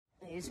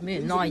It's me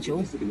and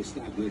Nigel.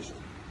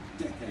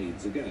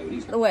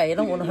 No way, I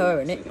don't want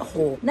her in it.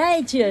 Oh,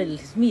 Nigel!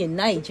 It's me and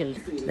Nigel.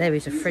 There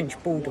is a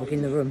French bulldog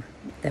in the room.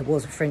 There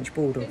was a French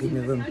bulldog in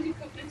the room.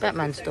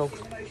 Batman's dog.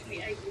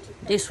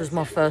 This was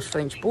my first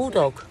French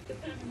bulldog.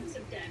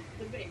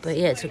 But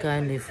he had to go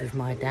and live with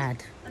my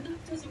dad.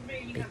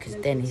 Because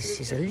Dennis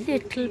is a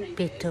little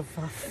bit of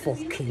a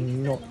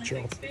fucking nut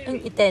job.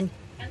 Ain't it, Den?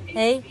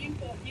 Hey?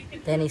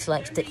 Dennis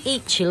likes to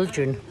eat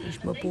children.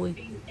 He's my boy.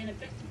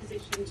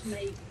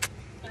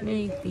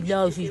 Me, he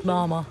loves his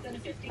mama.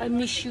 I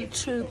miss you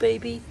too,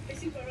 baby.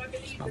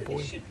 It's my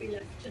boy.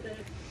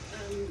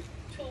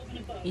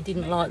 He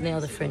didn't like the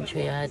other French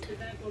we had.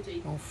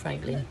 Oh,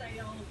 Franklin.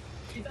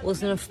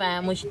 Wasn't a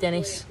fan, was you,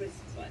 Dennis?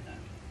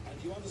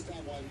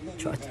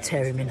 Tried to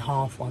tear him in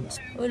half once.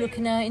 We're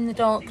looking out in the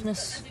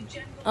darkness.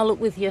 I'll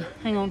look with you.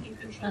 Hang on.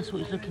 That's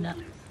what he's looking at.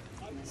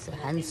 He's a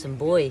handsome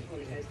boy.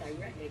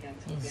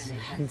 He's a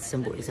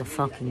handsome boy. He's a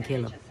fucking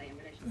killer.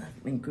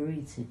 I've been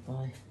greeted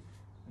by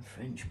a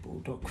French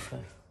bulldog for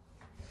a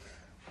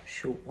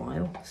short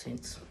while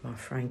since my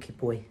Frankie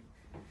boy,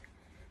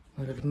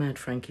 my little mad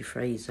Frankie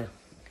Fraser,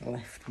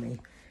 left me.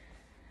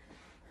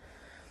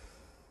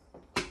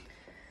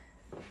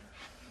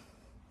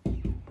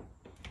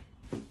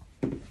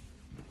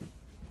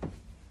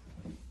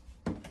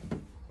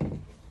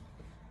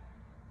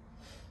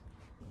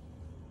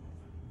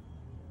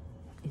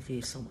 If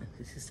here's something,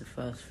 this is the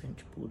first French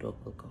bulldog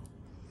I got.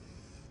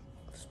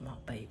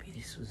 Smart baby,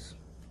 he's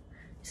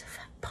a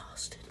fat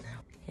bastard now.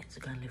 He has to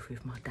go and live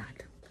with my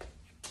dad.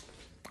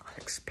 I'll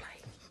explain.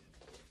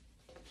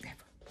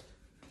 Never.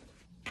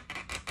 There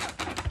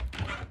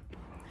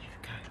we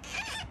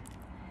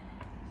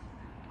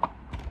go.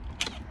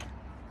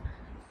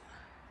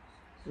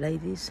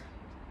 Ladies,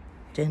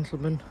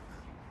 gentlemen,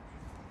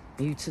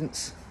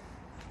 mutants,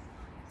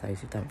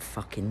 those who don't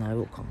fucking know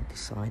or can't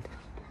decide,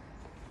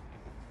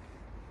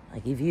 I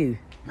give you,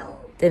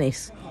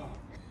 Dennis.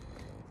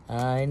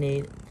 I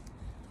need...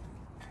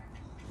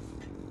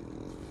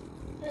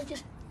 Don't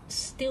just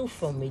steal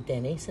from me,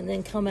 Dennis, and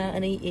then come out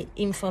and eat it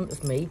in front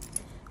of me.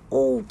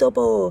 Oh,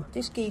 double.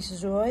 This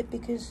geezer's all right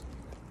because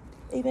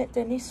he met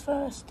Dennis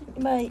first, didn't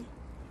you, mate?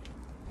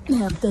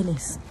 Now,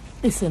 Dennis,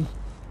 listen.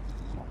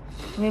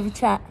 Can we have a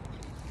chat?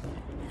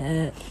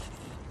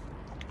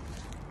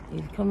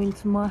 You've come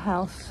into my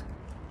house.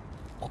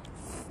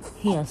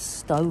 He has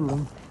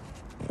stolen.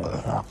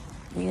 You're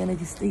gonna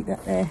just eat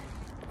that there.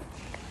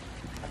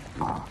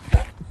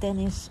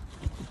 Dennis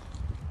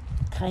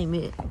came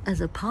here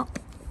as a pup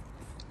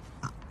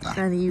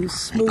and he was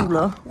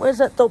smaller. Where's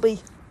that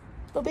Dobby?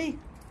 Dobby?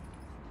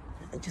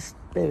 Just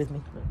bear with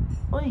me.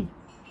 Oi,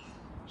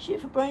 shit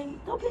for brain,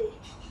 Dobby.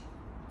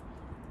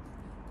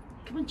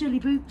 Come on, jelly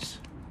boots.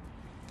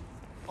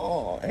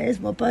 Oh, there's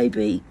my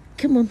baby.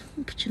 Come on,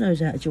 put your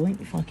nose out of joint,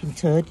 you fucking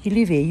turd. You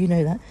live here, you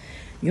know that.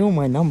 You're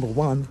my number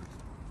one.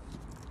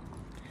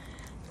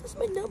 That's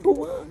my number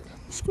one.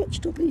 Scratch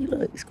Dobby,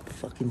 look, he's got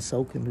fucking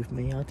sulking with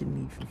me. I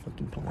didn't even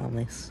fucking plan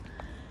this.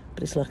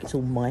 But it's like it's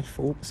all my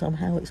fault.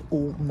 Somehow it's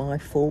all my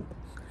fault.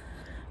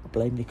 I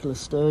blame Nicola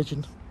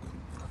Sturgeon.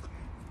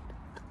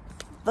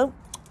 Don't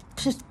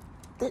just...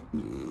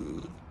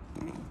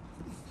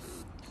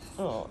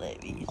 Oh, there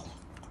he is.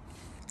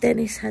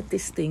 Dennis had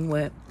this thing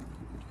where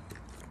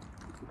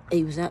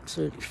he was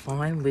absolutely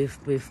fine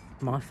with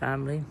my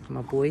family,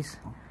 my boys.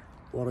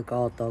 What a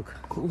guard dog.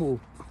 Ooh.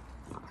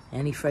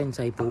 Any friends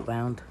they brought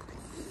round.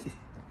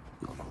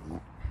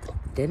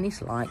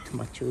 Dennis liked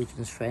my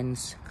children's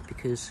friends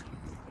because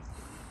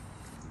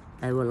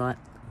they were like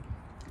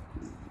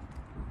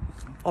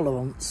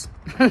volivants.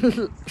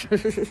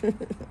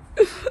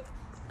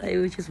 They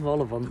were just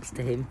volivants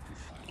to him.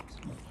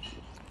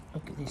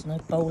 Look at this, no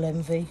bowl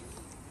envy.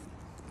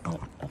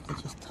 Look, I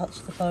can just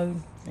touch the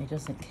bone and he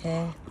doesn't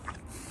care.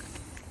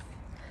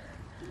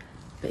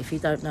 But if he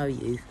don't know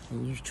you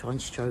and you try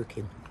and stroke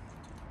him,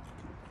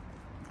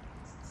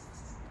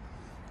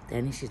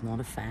 Dennis is not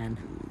a fan.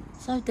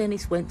 So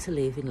Dennis went to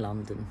live in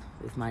London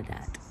with my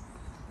dad.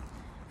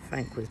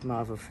 Frank was my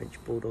other French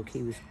bulldog.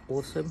 He was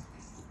awesome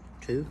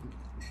too.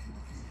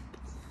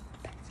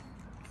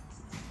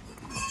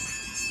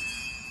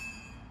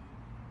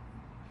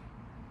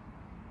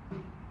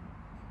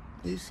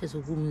 Who says a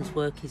woman's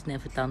work is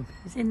never done?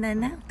 He's in there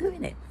now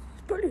doing it.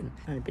 It's brilliant.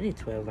 Only been here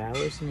 12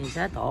 hours and he's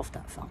had half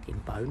that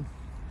fucking bone.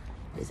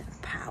 He's a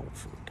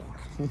powerful dog.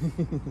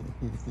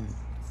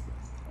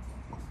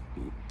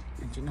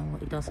 And do you know what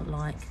he doesn't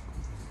like?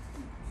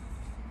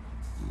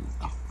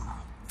 I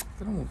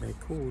don't know what they're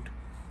called.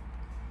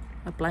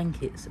 Like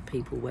blankets that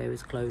people wear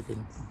as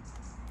clothing.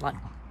 Like,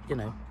 you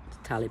know,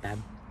 the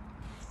Taliban.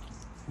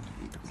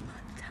 He doesn't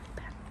like the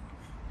Taliban.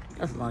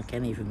 Doesn't like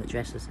any of them that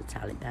dress as the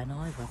Taliban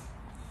either.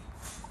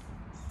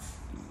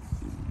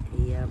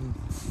 He, I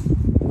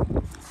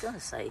was going to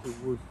say he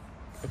would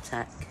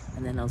attack,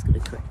 and then I was going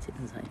to correct it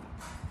and say,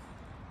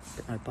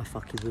 but no, by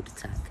fuck he would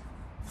attack.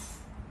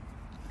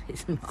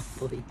 It's my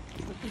boy.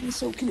 You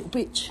sulky little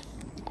bitch.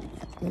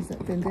 Where's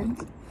that Ben Ben?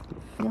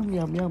 Yum,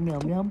 yum, yum,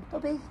 yum, yum.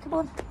 Bobby, come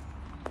on.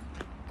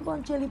 Come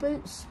on, jelly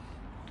boots.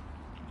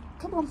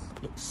 Come on.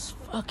 It's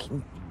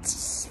fucking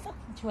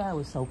 2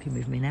 hours sulking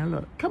with me now,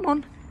 look. Come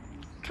on.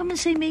 Come and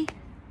see me.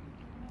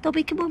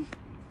 Dobby, come on.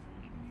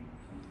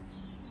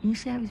 You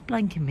see how he's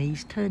blanking me?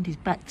 He's turned his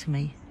back to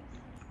me.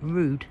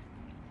 Rude.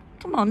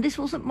 Come on, this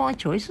wasn't my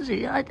choice, was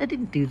it? I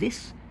didn't do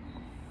this.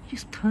 You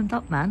just turned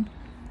up, man.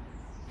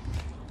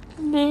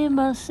 Me,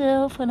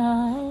 myself, and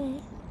I.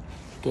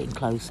 Getting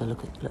closer,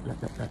 look.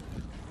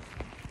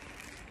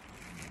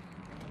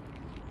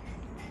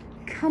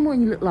 Come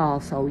on, you little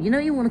arsehole. You know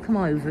you want to come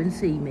over and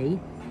see me.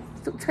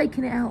 Stop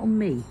taking it out on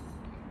me.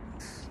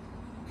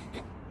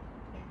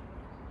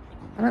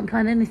 I don't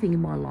plan anything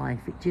in my life.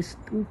 It just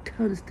all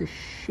turns to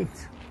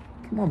shit.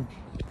 Come on.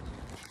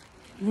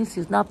 This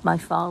is not my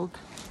fault.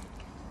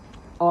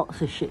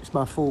 Lots of shit's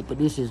my fault, but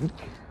this isn't.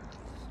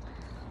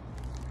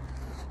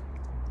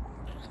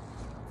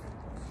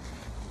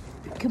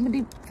 Come and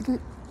do the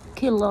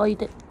kill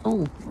light.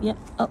 Oh, yeah,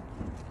 up.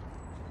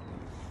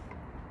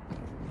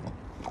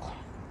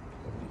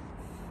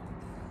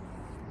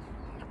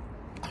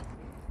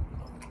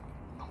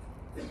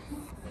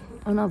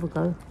 Another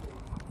go.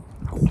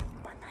 Oh,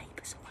 my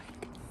neighbour's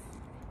awake.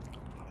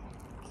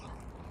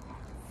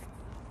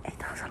 He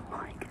doesn't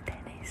like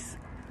Dennis.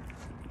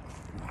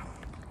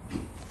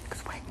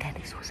 Because when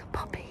Dennis was a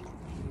puppy.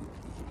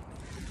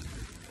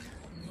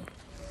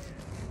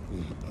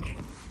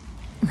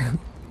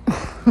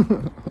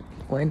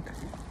 when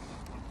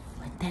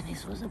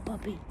Dennis was a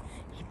puppy,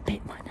 he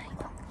bit my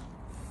neighbour.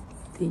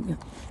 Didn't you?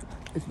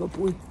 It's my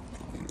boy.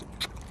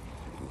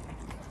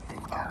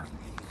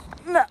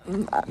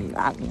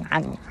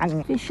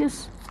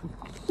 Vicious?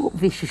 What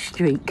vicious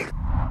streak?